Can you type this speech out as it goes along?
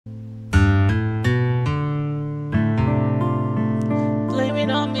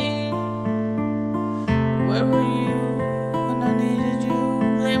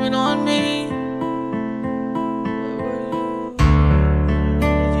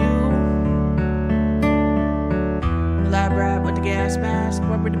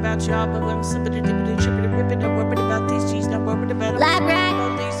worried about y'all, but I'm somebody dipping, tripping, and ripping. Not worried about these G's, not worried about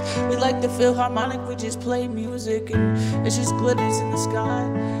police. We like to feel harmonic, we just play music, and it's just glitters in the sky.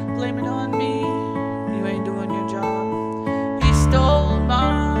 Blame it on me, you ain't doing your job. He stole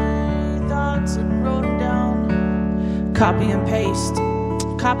my thoughts and wrote them down. Copy and paste.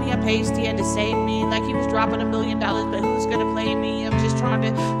 Copy and paste, he had to save me like he was dropping $1 million, but who's gonna play me? I'm just trying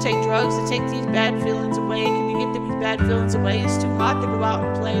to take drugs to take these bad feelings away. Can you get these bad feelings away? It's too hot to go out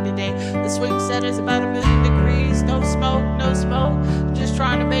and play today. The swing set is about 1,000,000 degrees. No smoke, no smoke. I'm just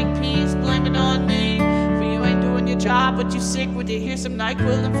trying to make peace. Blame it on me. For you ain't doing your job, but you sick with it. Here's some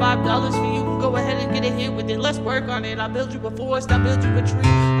NyQuil and $5 for you. Go ahead and get a hit with it. Let's work on it. I'll build you a forest, I'll build you a tree.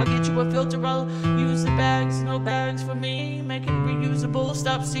 I'll get you a filter, I'll use the bags. No bags for me. Make it reusable.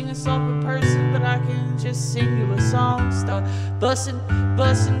 Stop singing song per person, but I can just sing you a song. Start bussin',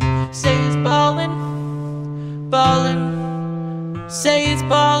 bussin'. Say it's ballin', ballin'. Say it's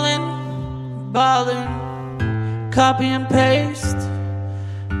ballin', ballin'. Copy and paste.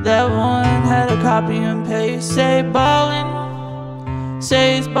 That one had a copy and paste. Say ballin',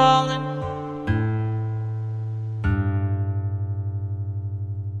 say it's ballin'.